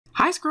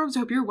Hi Scrubs, I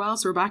hope you're well.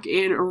 So we're back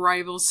in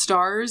Rival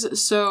Stars.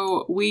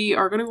 So we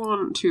are going to go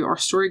on to our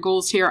story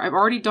goals here. I've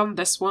already done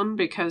this one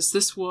because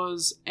this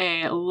was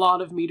a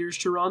lot of meters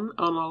to run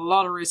on a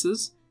lot of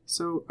races.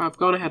 So I've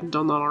gone ahead and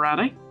done that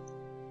already.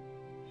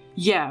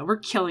 Yeah, we're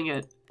killing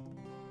it.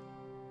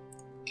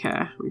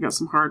 Okay, we got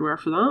some hardware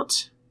for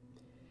that.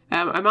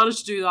 I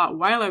managed to do that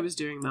while I was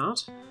doing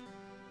that.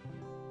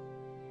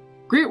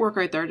 Great work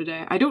out there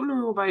today. I don't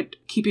know about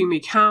keeping me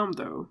calm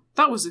though.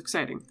 That was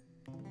exciting.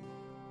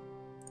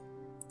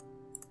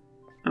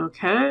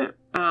 Okay,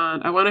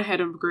 and I went ahead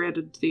and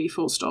upgraded the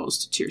full stalls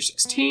to tier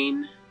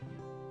 16.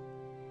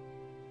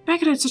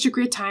 Becca had such a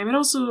great time. It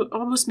also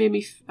almost made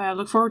me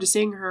look forward to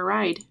seeing her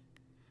ride.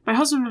 My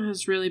husband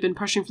has really been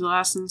pushing for the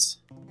lessons.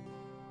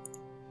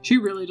 She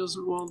really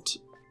doesn't want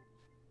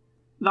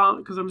that,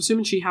 because I'm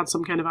assuming she had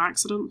some kind of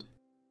accident.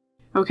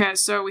 Okay,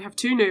 so we have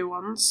two new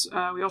ones.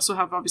 We also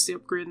have obviously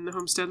upgrading the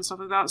homestead and stuff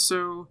like that.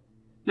 So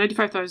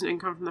 95,000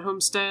 income from the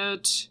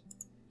homestead.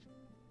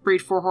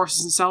 Breed 4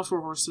 horses and sell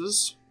 4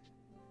 horses.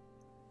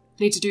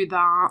 Need to do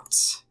that.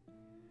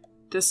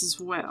 This as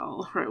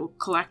well. Right, we'll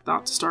collect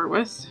that to start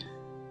with.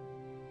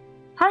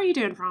 How are you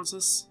doing,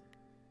 Francis?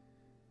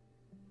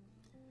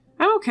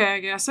 I'm okay, I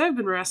guess. I've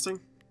been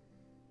resting.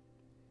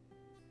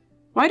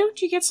 Why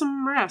don't you get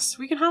some rest?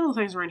 We can handle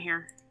things around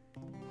here.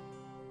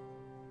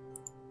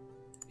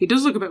 He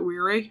does look a bit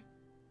weary.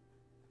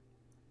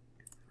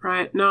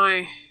 Right,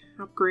 now,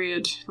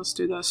 upgrade. Let's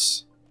do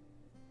this.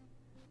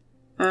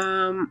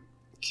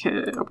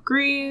 Okay,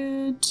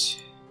 upgrade.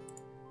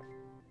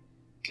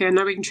 Okay,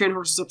 now we can train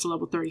horses up to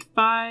level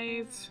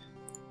 35.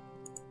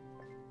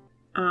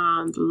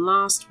 And the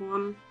last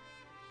one.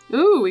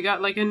 Ooh, we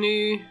got like a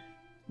new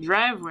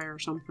driveway or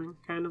something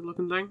kind of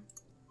looking thing.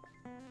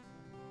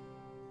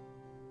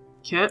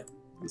 Okay,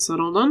 that's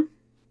that all done.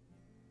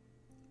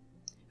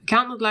 We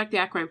can't neglect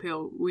the equine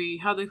pool.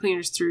 We had the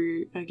cleaners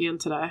through again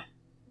today.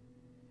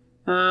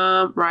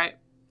 Right.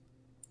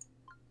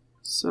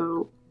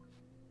 So,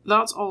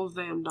 that's all of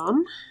them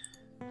done.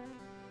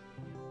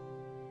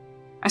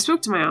 I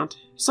spoke to my aunt.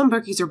 Some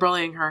bookies are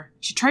bullying her.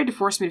 She tried to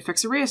force me to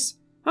fix a race.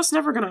 That's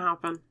never gonna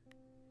happen.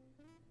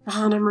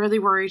 And I'm really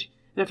worried.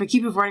 And if I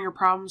keep avoiding her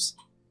problems,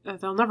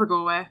 they'll never go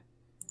away.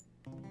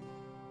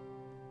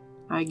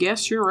 I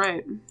guess you're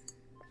right.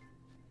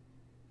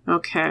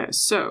 Okay,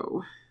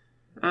 so...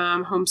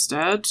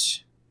 homestead.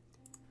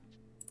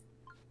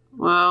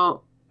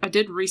 Well, I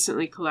did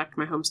recently collect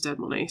my homestead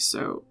money,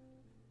 so...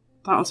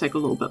 that'll take a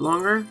little bit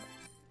longer.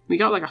 We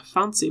got like a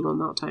fancy one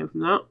that time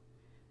from that.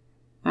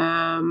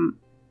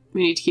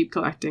 We need to keep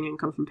collecting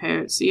income from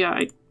payouts. Yeah,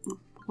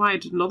 why, I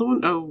did another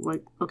one? Oh,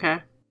 like,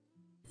 okay.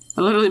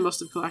 I literally must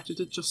have collected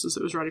it just as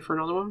it was ready for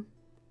another one.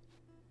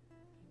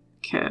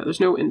 Okay, there's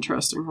no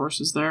interesting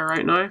horses there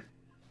right now.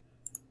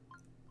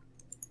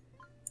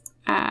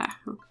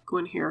 I'll go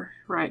in here.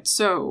 Right,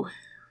 so,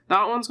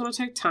 that one's gonna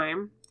take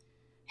time.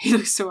 He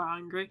looks so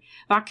angry.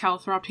 That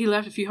Calthrop, he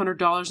left a few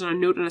 $100s and a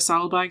note in a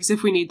saddlebag as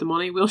if we need the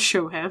money. We'll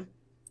show him.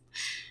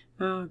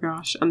 Oh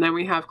gosh, and then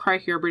we have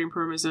Crikey, our breeding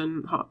program is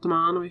in hot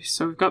demand,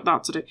 so we've got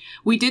that to do.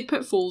 We did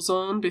put foals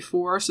on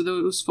before, so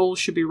those foals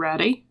should be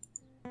ready.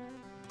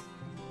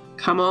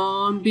 Come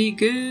on, be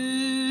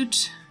good.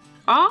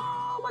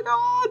 Oh my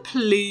god,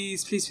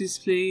 please, please, please,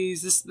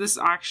 please. This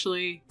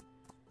actually,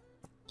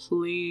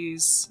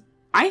 please.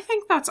 I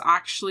think that's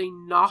actually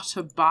not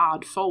a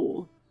bad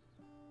foal.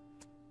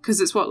 Because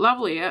it's what,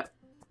 level 8?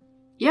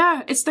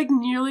 Yeah, it's like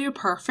nearly a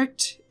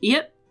perfect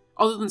 8,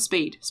 other than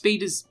speed.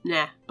 Speed is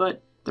nah,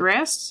 but the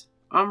rest,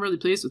 I'm really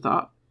pleased with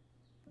that.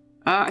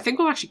 I think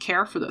we'll actually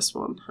care for this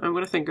one. I'm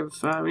going to think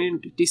of we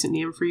need a decent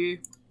name for you.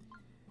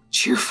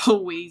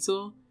 Cheerful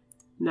Weasel.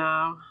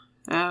 No.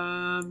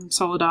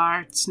 Solid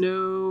Arts.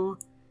 No.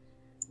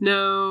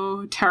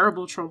 No.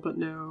 Terrible Trumpet.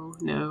 No.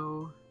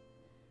 No.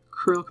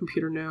 Cruel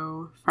Computer.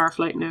 No.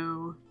 Fireflight.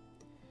 No.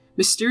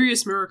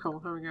 Mysterious Miracle.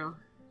 There we go.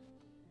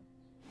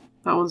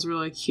 That one's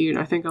really cute.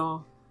 I think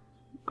I'll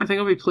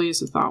be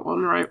pleased with that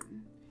one, right?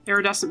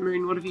 Iridescent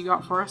Moon, what have you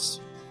got for us?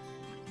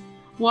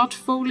 What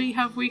foley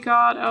have we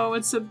got? Oh,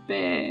 it's a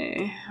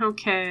bay.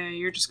 Okay,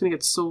 you're just gonna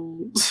get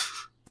sold.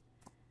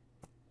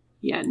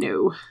 Yeah,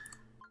 no.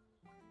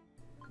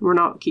 We're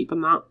not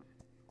keeping that.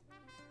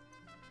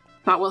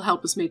 That will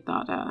help us meet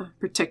that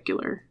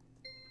particular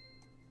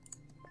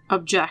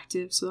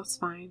objective, so that's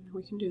fine.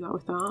 We can do that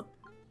with that.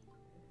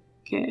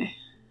 Okay.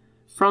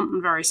 Front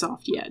and very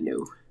soft. Yeah,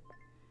 no.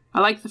 I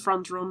like the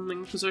front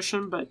running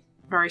position, but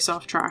very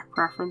soft track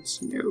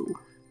preference. No.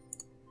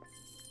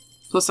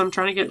 Plus, I'm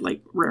trying to get,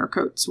 like, rare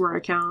coats where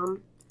I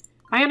can.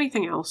 Buy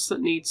anything else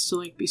that needs to,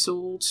 like, be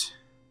sold.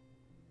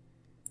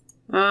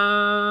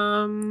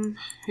 Who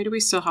do we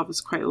still have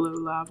that's quite a low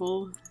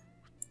level?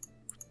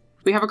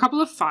 We have a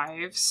couple of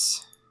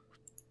 5s.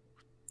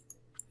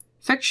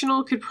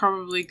 Fictional could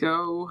probably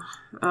go.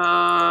 There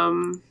are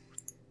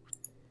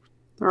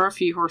a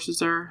few horses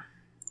there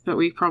that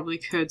we probably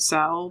could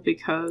sell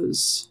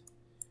because...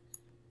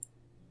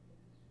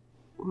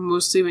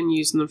 mostly been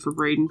using them for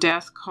breeding.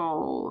 Death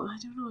Call. I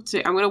don't know what to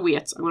say. I'm going to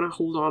wait. I'm going to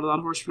hold on to that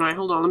horse for now.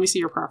 Hold on. Let me see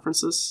your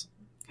preferences.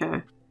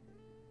 Okay.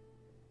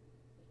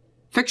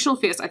 Fictional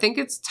Face. I think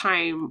it's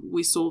time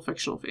we sold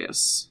Fictional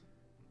Face.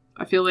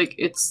 I feel like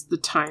it's the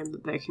time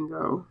that they can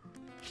go.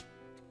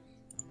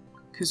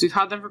 Because we've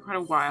had them for quite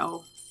a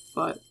while,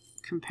 but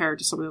compared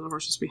to some of the other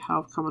horses we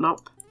have coming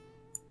up.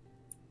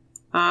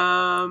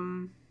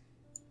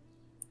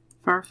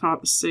 Fire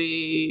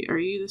Fantasy, are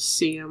you the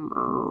same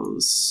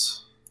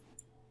as...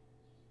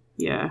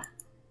 Yeah.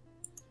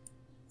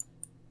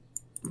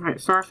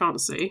 Right, Fire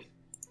Fantasy.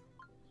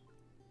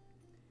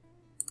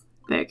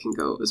 They can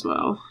go as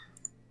well.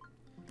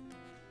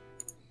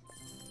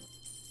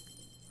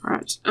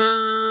 Right,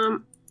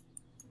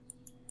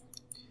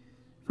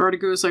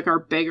 Vertigo is like our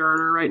big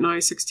earner right now,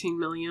 16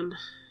 million.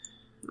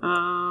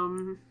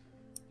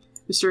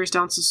 Mysterious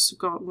Dance has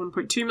got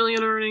 1.2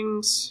 million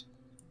earnings.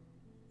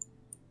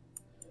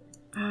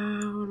 What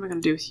am I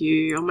going to do with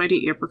you?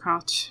 Almighty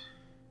Apricot.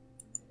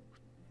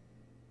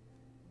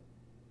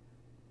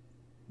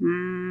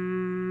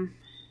 I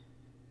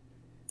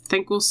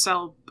think we'll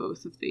sell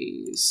both of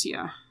these,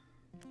 yeah.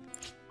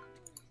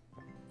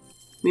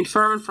 I mean,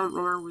 Firm and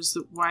Frontrunner was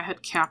why I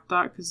had capped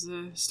that, because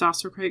the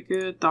stats are quite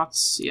good.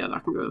 That's, yeah,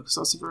 that can go, because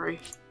that's a very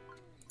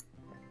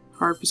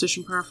hard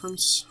position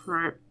preference.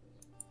 Right.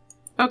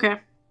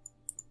 Okay.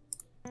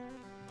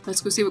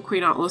 Let's go see what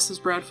Queen Atlas has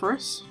bred for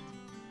us.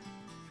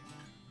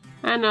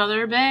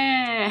 Another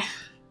bay!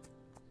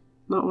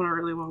 Not what I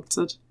really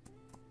wanted.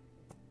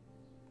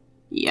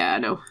 Yeah,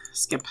 no.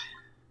 Skip.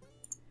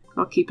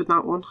 Not keeping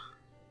that one.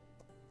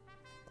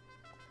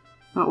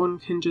 That one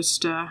can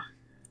just go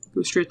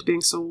straight to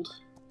being sold.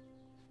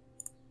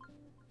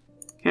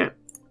 Okay.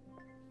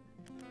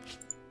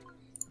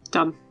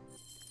 Done.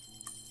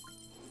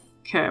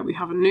 Okay, we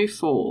have a new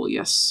foal.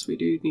 Yes, we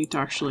do need to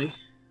actually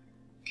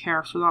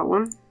care for that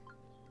one.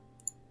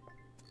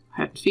 Go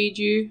ahead and feed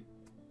you.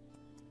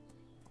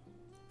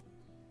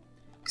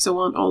 Because I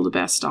want all the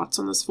best stats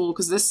on this foal,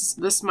 because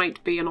this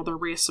might be another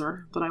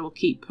racer that I will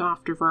keep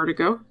after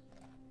Vertigo.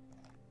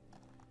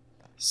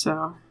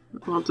 So,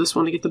 I want this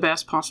one to get the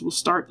best possible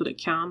start that it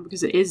can,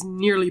 because it is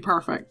nearly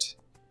perfect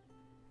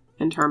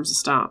in terms of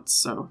stats,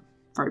 so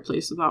very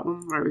pleased with that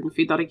one. Right, we can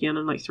feed that again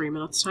in like 3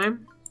 minutes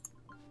time.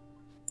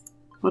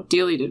 What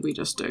dealie did we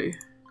just do?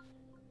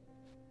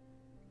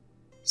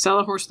 Sell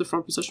a horse to the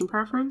front position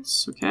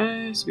preference.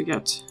 Okay, so we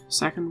get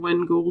second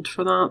win gold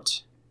for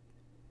that.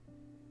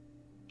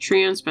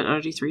 Train, spent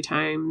energy 3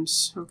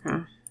 times.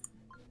 Okay.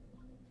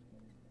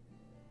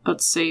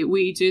 Let's see,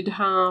 we did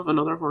have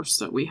another horse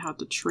that we had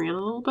to train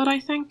a little bit, I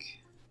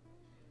think.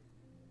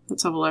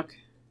 Let's have a look.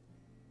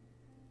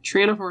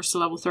 Train a horse to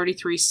level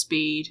 33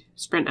 speed,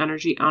 sprint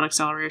energy, and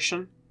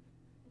acceleration.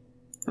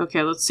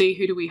 Okay, let's see,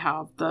 who do we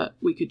have that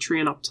we could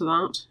train up to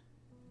that?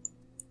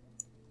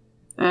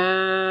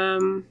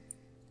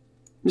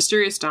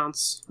 Mysterious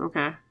Dance.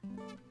 Okay.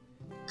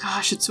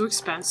 Gosh, it's so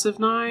expensive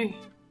now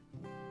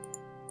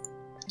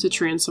to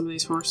train some of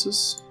these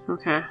horses.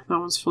 Okay, that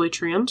one's fully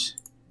trained.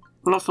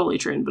 Well, not fully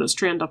trained, but it's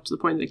trained up to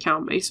the point that it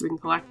can be, so we can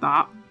collect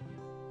that.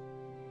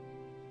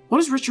 What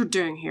is Richard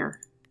doing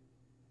here?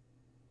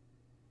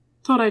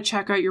 Thought I'd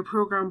check out your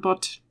program,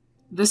 but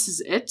this is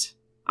it?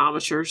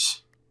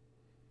 Amateurs.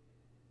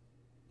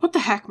 What the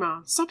heck,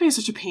 man? Stop being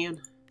such a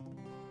pain.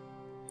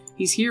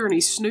 He's here and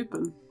he's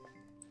snooping.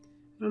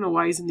 I don't know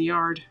why he's in the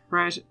yard.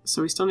 Right,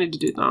 so we still need to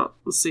do that.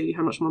 Let's see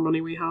how much more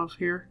money we have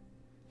here.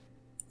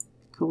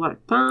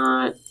 Collect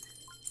that.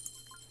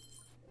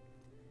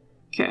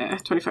 Okay,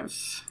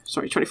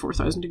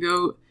 24,000 to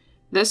go.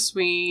 This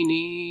we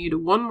need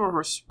one more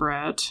horse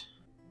spread.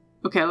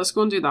 Okay, let's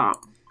go and do that.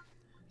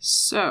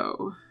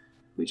 So,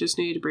 we just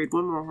need to breed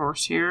one more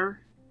horse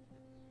here.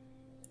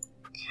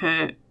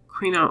 Okay,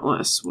 Queen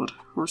Atlas. What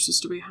horses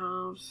do we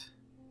have?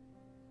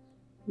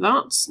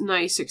 That's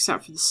nice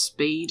except for the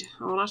speed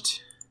on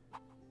it.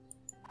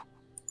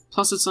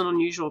 Plus it's an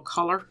unusual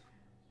colour.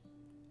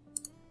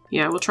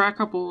 Yeah, we'll try a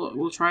couple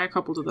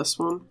to this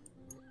one.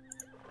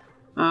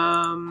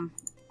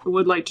 I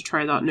would like to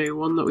try that new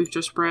one that we've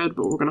just bred,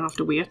 but we're gonna have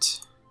to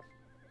wait.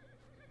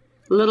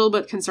 A little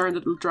bit concerned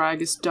that it'll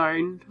drag us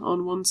down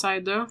on one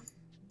side though.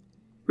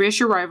 Race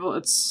your rival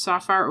at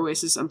Sapphire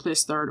Oasis and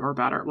place 3rd or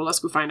better. Well, let's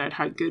go find out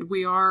how good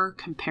we are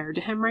compared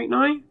to him right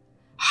now.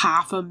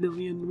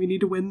 500,000, we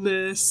need to win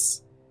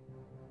this.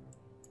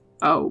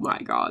 Oh my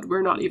god,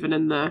 we're not even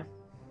in the...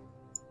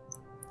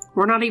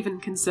 We're not even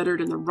considered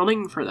in the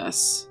running for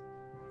this.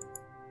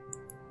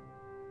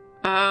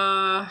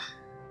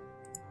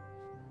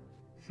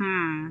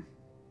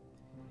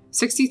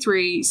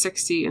 63,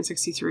 60, and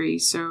 63,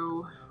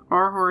 so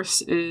our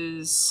horse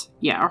is...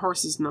 Yeah, our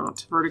horse is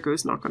not.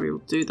 Vertigo's not going to be able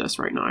to do this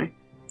right now.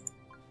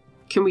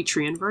 Can we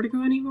train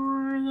Vertigo any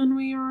more than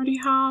we already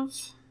have?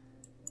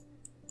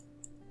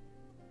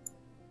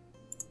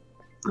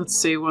 Let's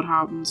see what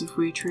happens if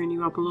we train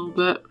you up a little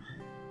bit.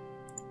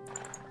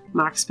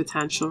 Max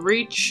potential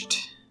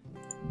reached.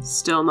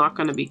 Still not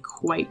going to be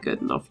quite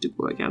good enough to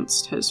go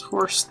against his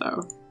horse,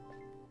 though.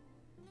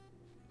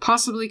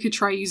 Possibly could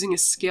try using a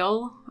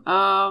skill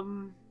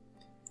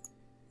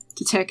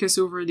to take us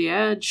over the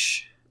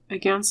edge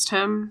against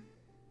him.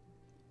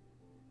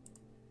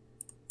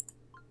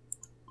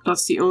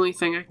 That's the only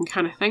thing I can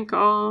kind of think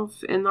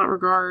of in that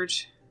regard.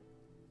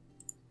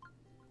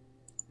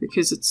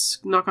 Because it's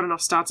not got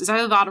enough stats. It's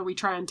either that or we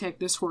try and take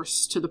this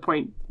horse to the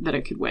point that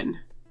it could win.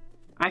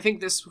 I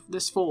think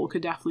this foal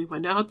could definitely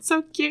win. Oh, it's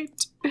so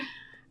cute.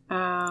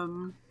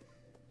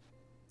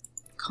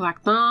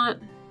 Collect that.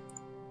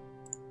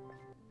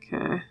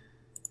 Okay.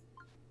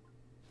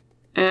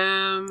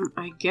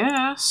 I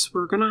guess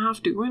we're gonna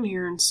have to go in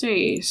here and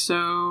see.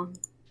 So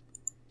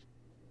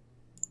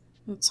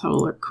let's have a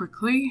look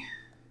quickly.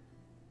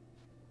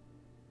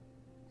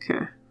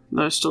 Okay,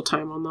 there's still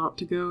time on that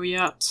to go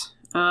yet.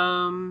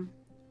 Right,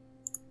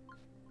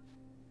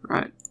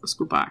 let's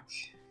go back.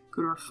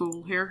 Go to our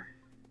foal here.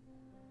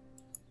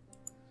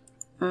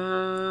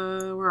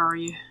 Where are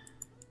you?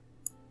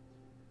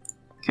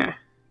 Okay.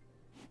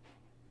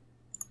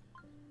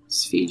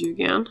 Let's feed you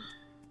again.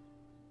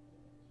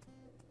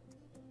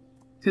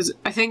 Because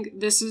I think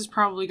this is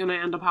probably going to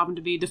end up having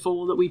to be the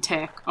foal that we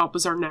take up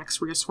as our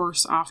next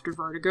racehorse after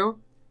Vertigo.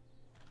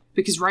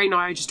 Because right now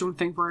I just don't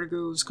think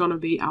Vertigo is going to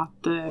be at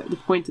the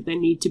point that they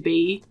need to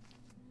be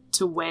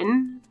to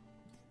win.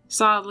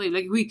 Sadly,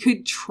 like, we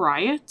could try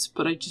it,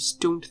 but I just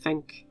don't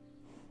think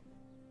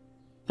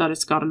that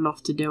it's got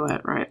enough to do it,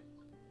 right?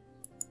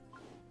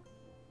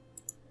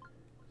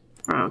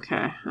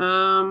 Okay,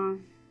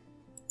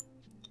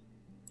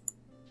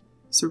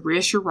 so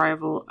race your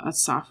rival at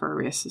Sapphire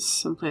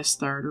races and place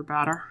 3rd or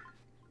better.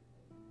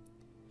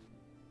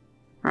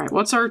 Right,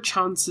 what's our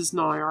chances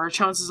now? Are our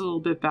chances a little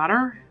bit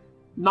better?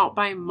 Not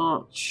by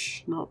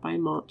much. Not by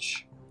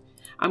much.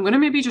 I'm going to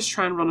maybe just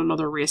try and run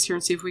another race here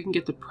and see if we can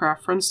get the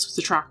preference, because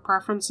the track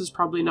preference is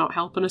probably not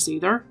helping us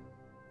either.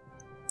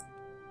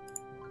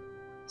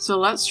 So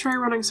let's try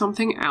running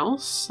something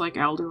else, like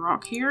Elder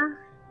Rock here.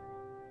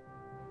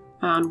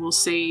 And we'll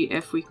see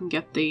if we can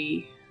get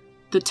the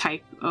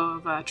type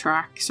of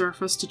track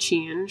surface to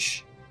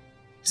change.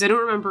 Because I don't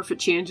remember if it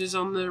changes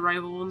on the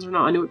rival ones or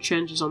not. I know it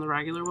changes on the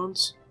regular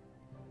ones.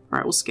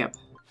 Alright, we'll skip.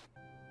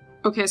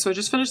 Okay, so I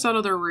just finished that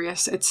other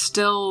race. It's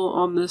still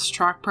on this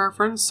track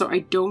preference, so I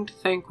don't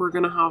think we're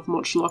going to have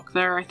much luck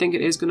there. I think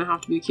it is going to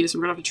have to be a case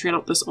we're going to have to train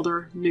up this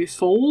other new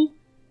foal,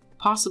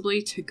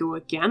 possibly to go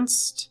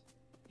against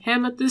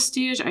him at this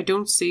stage. I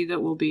don't see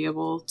that we'll be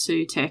able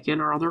to take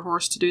in our other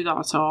horse to do that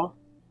at all.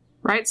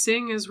 Right,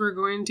 seeing as we're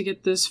going to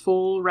get this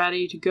foal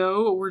ready to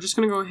go, we're just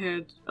going to go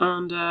ahead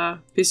and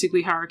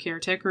basically hire a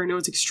caretaker. I know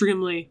it's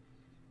extremely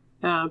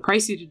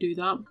pricey to do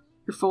that.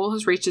 Your foal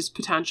has reached its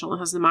potential and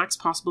has the max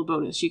possible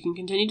bonus. You can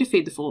continue to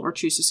feed the foal or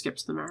choose to skip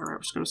to the mare. Right, we're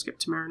just going to skip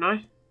to mare now.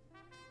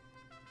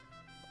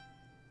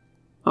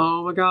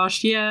 Oh my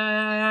gosh,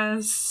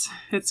 yes!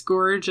 It's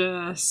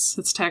gorgeous.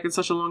 It's taken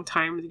such a long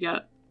time to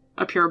get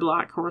a pure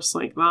black horse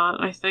like that,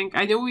 I think.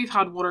 I know we've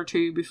had 1 or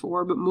 2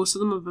 before, but most of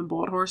them have been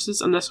bought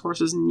horses, and this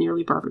horse is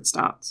nearly perfect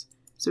stats.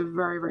 So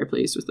very, very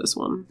pleased with this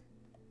one.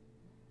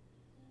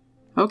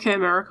 Okay,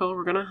 Miracle,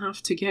 we're gonna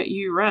have to get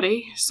you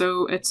ready.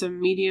 So it's a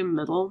medium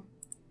middle.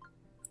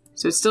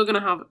 So it's still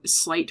gonna have a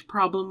slight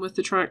problem with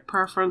the track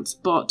preference,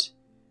 but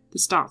the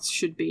stats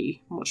should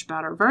be much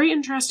better. Very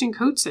interesting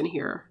coats in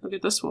here. Look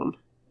at this one.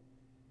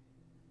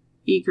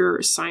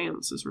 Eager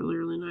Science is really,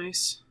 really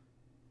nice.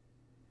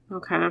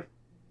 Okay.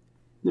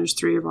 There's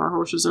 3 of our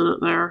horses in it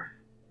there.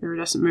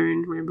 Iridescent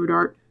Moon, Rainbow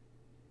Dart.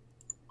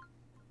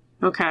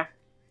 Okay.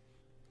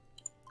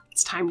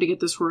 It's time to get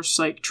this horse,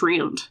 like,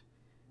 trained,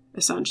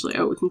 essentially.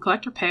 Oh, we can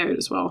collect our payout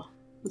as well.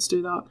 Let's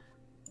do that.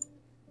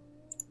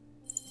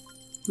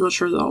 I'm not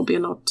sure that'll be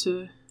enough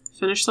to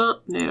finish that.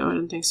 No, I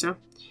didn't think so.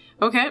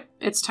 Okay,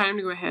 it's time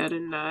to go ahead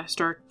and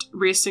start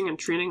racing and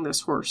training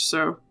this horse.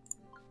 So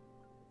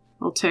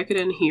I'll take it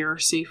in here,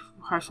 see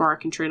how far I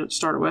can train it to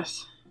start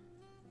with.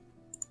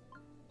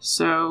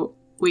 So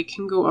we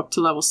can go up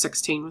to level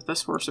 16 with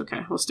this horse.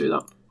 Okay, let's do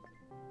that.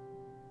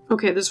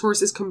 Okay, this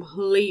horse is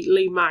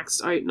completely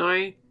maxed out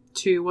now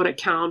to what it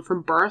can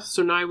from birth.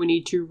 So now we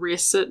need to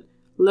race it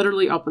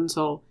literally up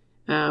until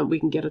we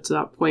can get it to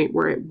that point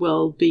where it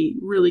will be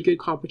really good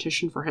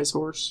competition for his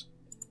horse.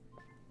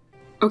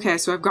 Okay,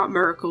 so I've got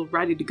Miracle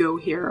ready to go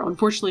here.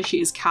 Unfortunately,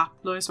 she is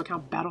capped now, so I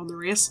can't bet on the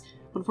race,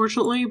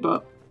 unfortunately,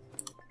 but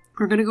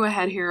we're going to go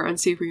ahead here and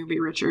see if we can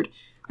beat Richard.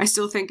 I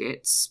still think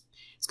it's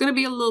going to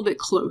be a little bit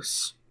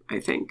close,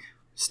 I think,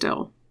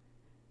 still,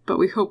 but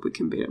we hope we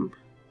can beat him.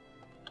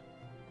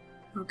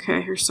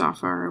 Okay, here's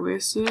Sapphire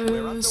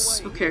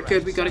Oasis. Okay,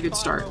 good, we got a good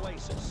start.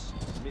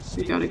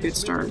 We got a good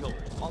start.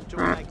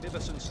 Right.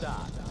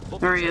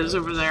 There he is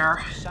over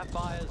there.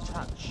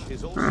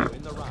 Right.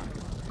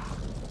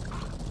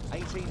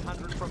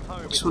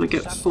 Just want to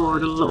get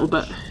forward a little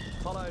bit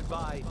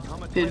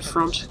in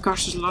front.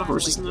 Gosh, there's a lot of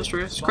horses in this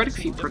race. Quite a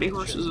few pretty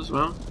horses as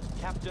well.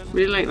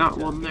 Really like that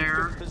one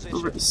there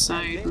over at the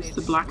side with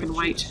the black and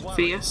white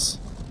face.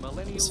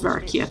 It's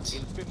very cute.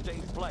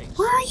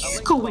 Where are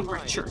you going,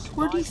 Richard?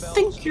 Where do you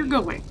think you're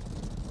going?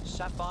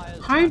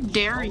 How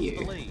dare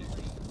you?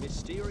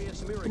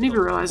 Didn't even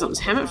realise that was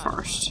him at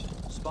first.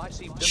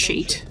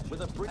 Cheat.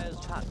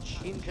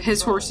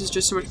 His horse is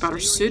just so much better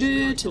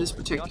suited to this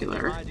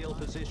particular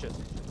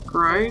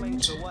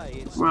ground.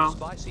 Well,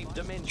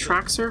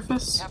 track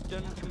surface.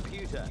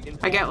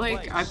 I get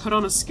like, I put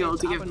on a skill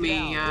to give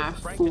me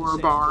 4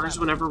 bars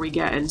whenever we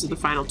get into the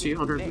final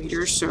 200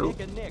 meters, so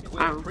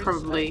I will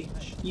probably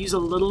use a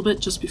little bit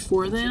just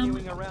before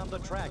then,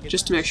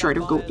 just to make sure I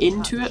don't go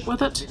into it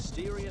with it.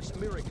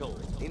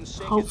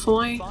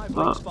 Hopefully,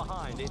 but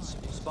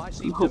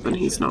I'm hoping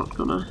he's not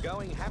gonna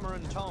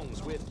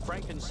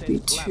be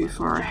too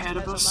far ahead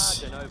of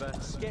us.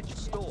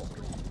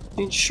 I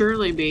mean,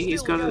 surely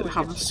he's gonna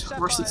have a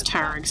horse that's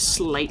tiring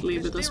slightly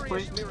at this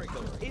point.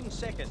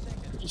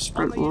 Just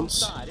sprint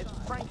once. I'm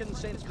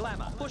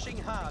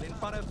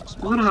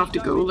gonna have to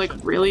go like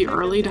really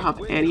early to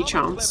have any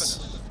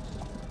chance.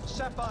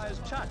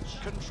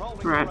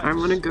 Right, I'm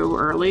gonna go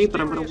early,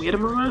 but I'm gonna wait a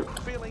moment.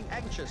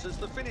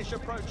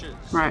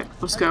 Right,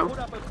 let's go.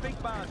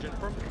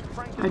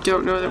 I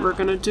don't know that we're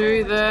gonna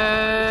do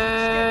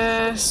this.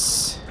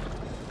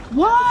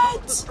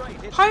 What?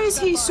 How is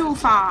he so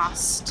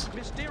fast?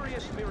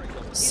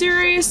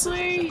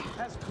 Seriously?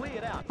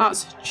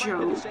 That's a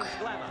joke.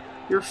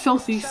 You're a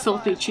filthy,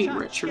 filthy cheat,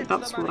 Richard.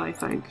 That's what I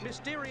think.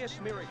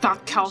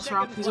 That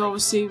Calthrop, he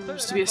always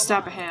seems to be a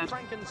step ahead.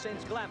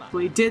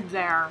 Well, he did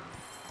there.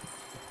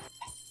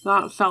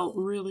 That felt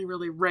really,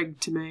 really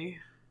rigged to me.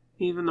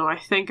 Even though I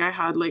think I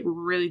had like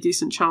really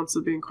decent chance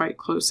of being quite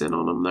close in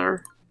on him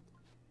there.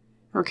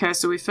 Okay,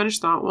 so we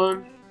finished that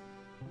one.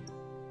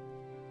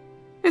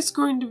 It's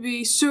going to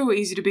be so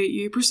easy to beat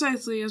you,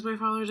 precisely as my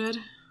father did.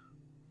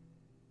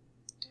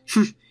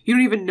 You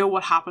don't even know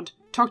what happened.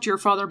 Talk to your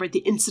father about the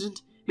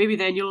incident. Maybe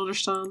then you'll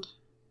understand.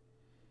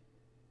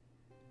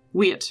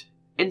 Wait,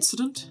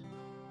 incident?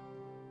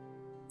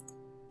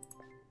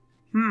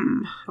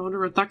 I wonder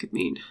what that could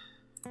mean.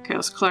 Okay,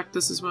 let's collect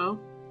this as well.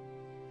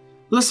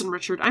 Listen,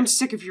 Richard, I'm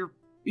sick of you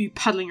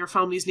peddling your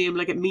family's name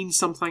like it means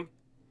something.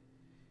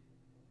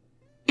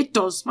 It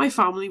does. My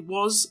family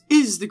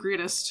is the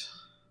greatest.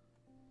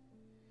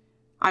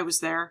 I was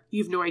there.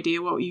 You've no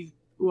idea what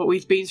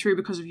we've been through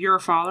because of your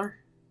father.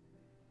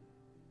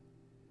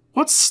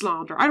 What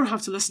slander? I don't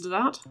have to listen to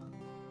that.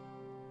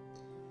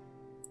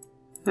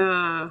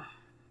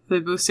 They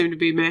both seem to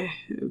be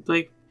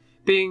like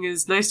being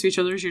as nice to each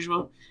other as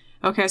usual.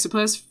 Okay, so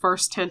play us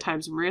first 10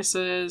 times in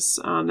races,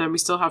 and then we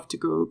still have to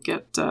go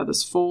get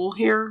this foal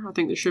here. I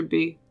think there should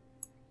be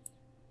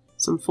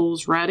some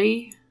foals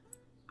ready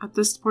at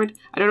this point.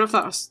 I don't know if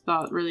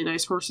that really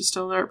nice horse is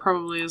still there. It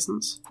probably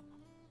isn't.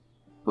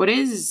 Oh, it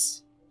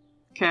is!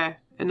 Okay,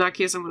 in that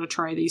case I'm going to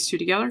try these two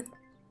together.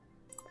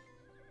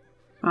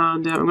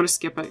 And I'm going to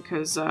skip it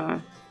because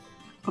I'll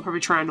probably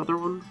try another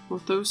one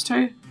with those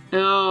two.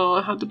 Oh,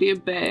 it had to be a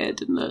bed,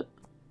 didn't it?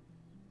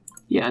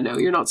 Yeah, no,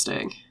 you're not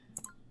staying.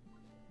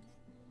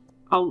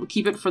 I'll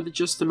keep it for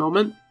just the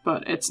moment,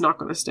 but it's not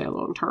going to stay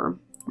long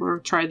term. We'll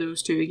try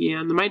those two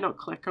again. They might not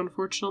click,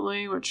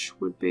 unfortunately, which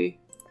would be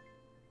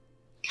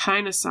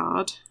kind of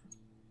sad.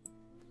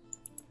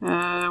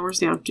 Where's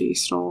the empty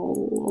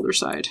stall? Other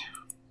side.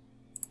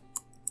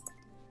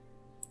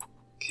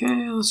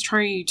 Okay, let's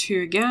try you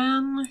two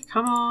again.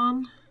 Come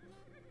on.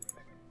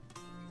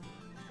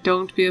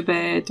 Don't be a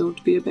bay,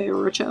 don't be a bay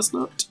or a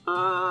chestnut.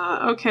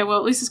 Okay, well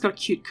at least it's got a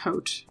cute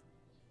coat.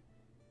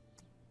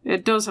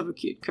 It does have a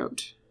cute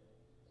coat.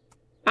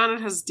 And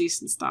it has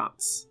decent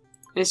stats.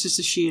 It's just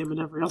a shame in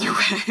every other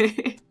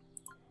way.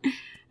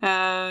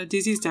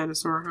 Daisy's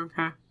dinosaur,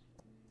 okay.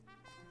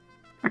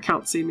 I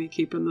can't see me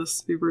keeping this,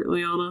 to be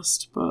brutally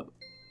honest, but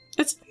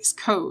it's a nice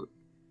coat.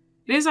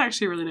 It is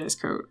actually a really nice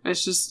coat.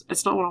 It's just,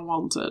 it's not what I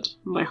wanted.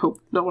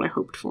 Not what I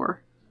hoped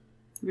for.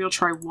 Maybe I'll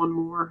try one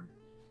more.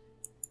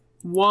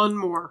 One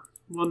more,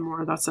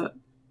 that's it.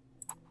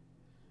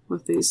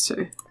 With these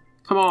two.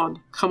 Come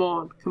on, come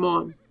on, come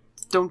on.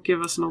 Don't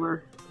give us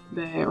another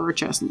bay or a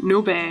chestnut.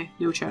 No bay,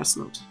 no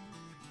chestnut.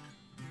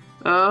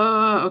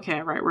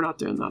 Okay, right, we're not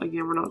doing that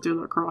again. We're not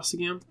doing that cross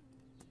again.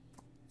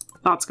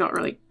 That's got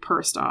really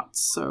poor stats,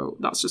 so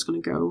that's just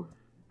going to go.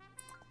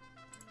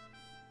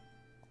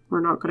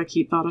 We're not going to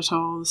keep that at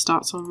all. The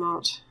stats on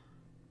that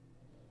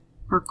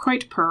are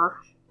quite poor.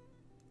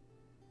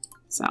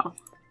 So.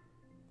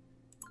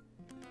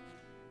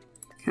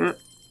 Okay.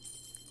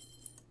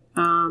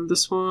 And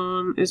this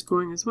one is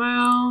going as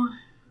well.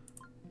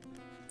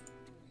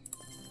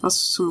 That's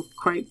some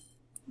quite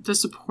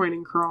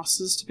disappointing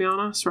crosses, to be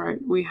honest. Right,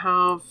 we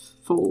have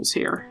foals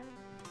here.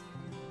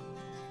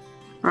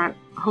 Right,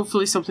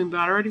 hopefully something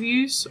better out of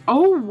use.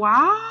 Oh,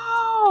 wow!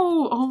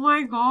 Oh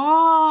my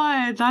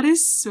god, that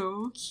is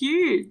so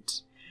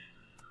cute.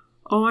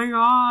 Oh my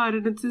god,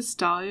 and it's a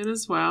stallion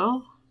as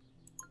well.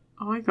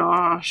 Oh my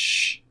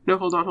gosh. No,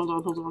 hold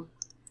on.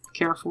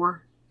 Care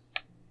for.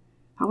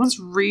 That one's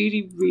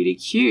really, really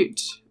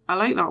cute. I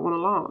like that one a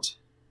lot.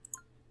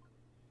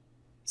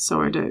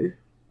 So I do.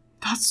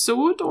 That's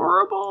so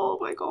adorable. Oh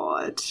my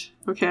god.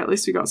 Okay, at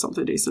least we got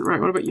something decent.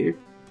 Right, what about you?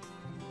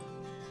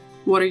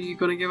 What are you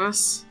gonna give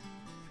us?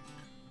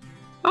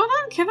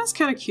 Oh, okay, that's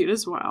kind of cute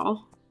as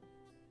well.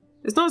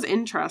 It's not as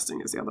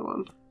interesting as the other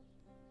one.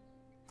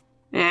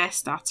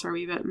 Stats are a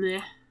wee bit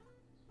meh.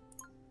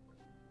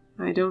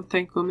 I don't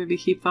think we'll maybe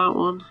keep that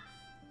one.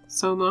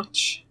 so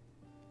much.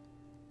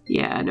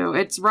 Yeah, no,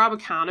 it's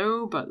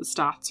Rabicano, but the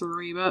stats are a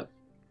wee bit...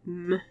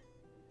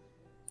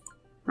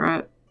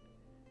 Right.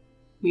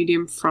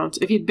 Medium front.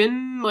 If you'd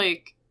been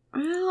like...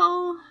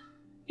 Well...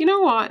 You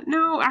know what?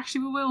 No,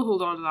 actually we will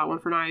hold on to that one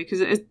for now,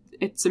 because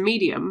it's a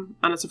medium,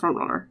 and it's a front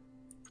runner.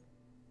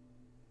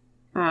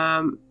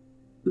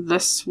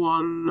 This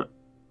one...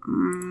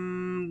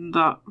 your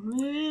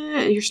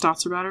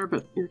stats are better,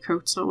 but your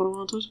coat's not what I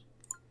wanted.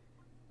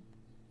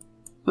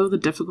 Oh, the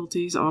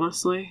difficulties,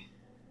 honestly.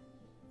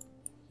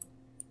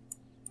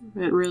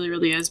 It really,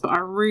 really is, but I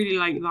really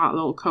like that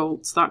little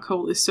coat. That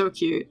coat is so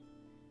cute.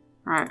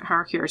 Right,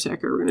 Hair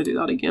Caretaker, we're going to do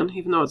that again,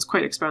 even though it's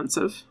quite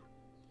expensive.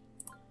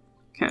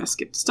 Okay,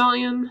 skip the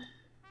Stallion.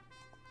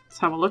 Let's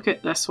have a look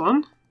at this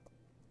one.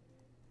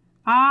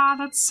 Ah,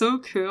 that's so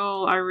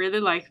cool. I really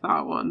like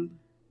that one.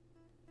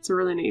 It's a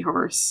really neat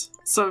horse.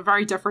 So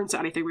very different to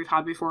anything we've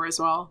had before as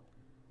well.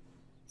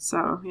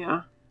 So,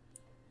 yeah.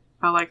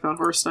 I like that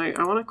horse now.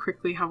 I want to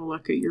quickly have a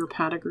look at your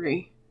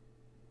pedigree.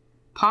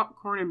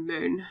 Popcorn and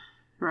Moon.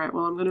 Right,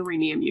 well, I'm going to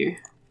rename you.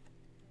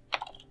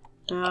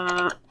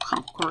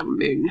 Popcorn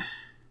Moon.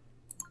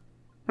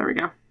 There we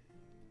go.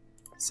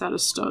 Set a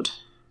stud.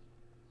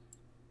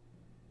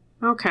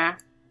 Okay.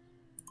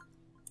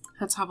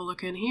 Let's have a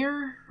look in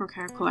here.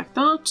 Okay, collect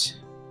that.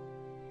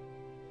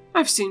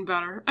 I've seen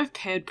better. I've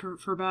paid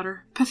for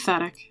better.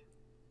 Pathetic.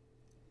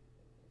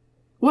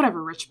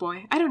 Whatever, rich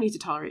boy. I don't need to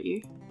tolerate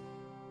you.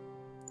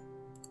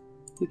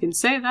 You can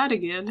say that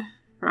again.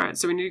 Right,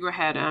 so we need to go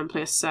ahead and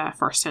place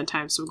first 10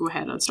 times, so we'll go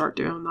ahead and start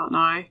doing that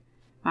now.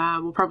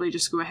 We'll probably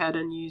just go ahead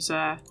and use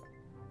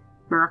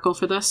Miracle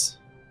for this.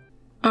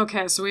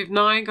 Okay, so we've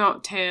now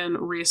got 10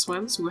 race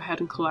wins, so go ahead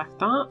and collect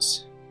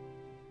that.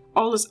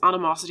 All this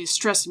animosity is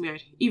stressing me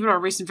out. Even our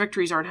recent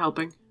victories aren't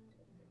helping.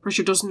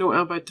 Richard doesn't know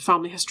about the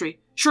family history.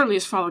 Surely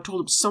his father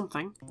told him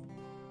something.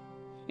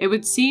 It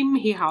would seem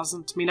he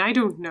hasn't. I mean, I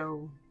don't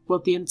know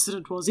what the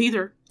incident was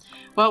either.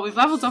 Well, we've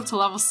leveled up to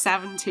level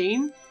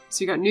 17,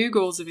 so we got new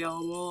goals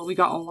available. We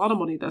got a lot of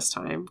money this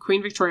time.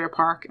 Queen Victoria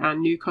Park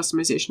and new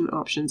customization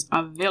options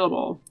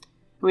available.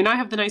 And we now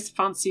have the nice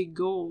fancy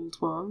gold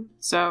one.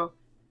 So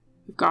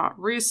we've got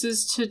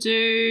races to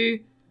do.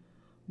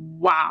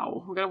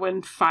 Wow, we're gonna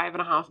win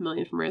 5.5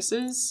 million from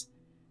races.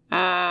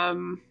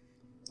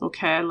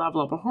 Okay,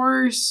 level up a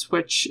horse,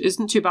 which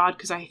isn't too bad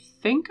because I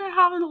think I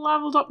haven't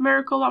leveled up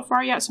Miracle that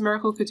far yet, so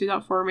Miracle could do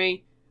that for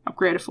me.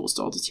 Upgrade a full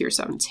stall to tier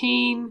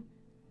 17.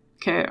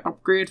 Okay,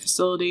 upgrade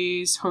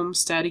facilities,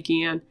 homestead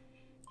again.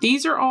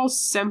 These are all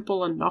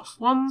simple enough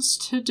ones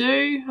to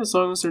do, as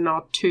long as they're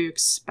not too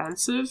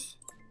expensive.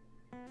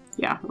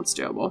 Yeah, that's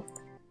doable.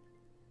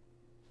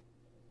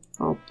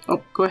 I'll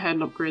go ahead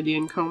and upgrade the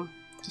income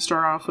to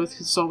start off with,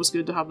 because it's always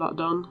good to have that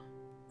done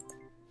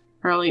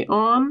early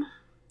on.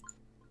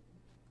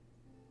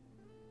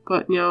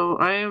 But, you know,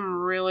 I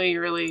am really,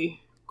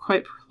 really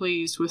quite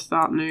pleased with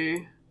that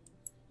new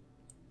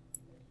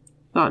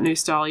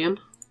stallion.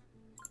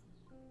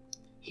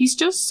 He's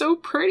just so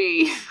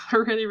pretty. I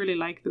really, really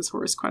like this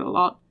horse quite a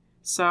lot.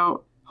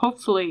 So,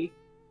 hopefully,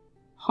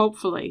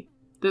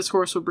 this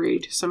horse will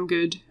breed some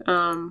good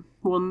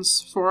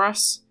ones for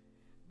us.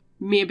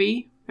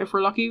 Maybe, if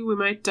we're lucky, we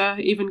might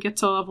even get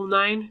to level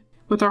 9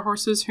 with our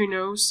horses, who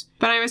knows.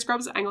 But anyway,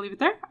 scrubs, I'm going to leave it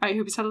there. I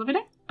hope you had a lovely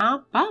day,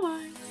 and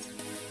bye-bye.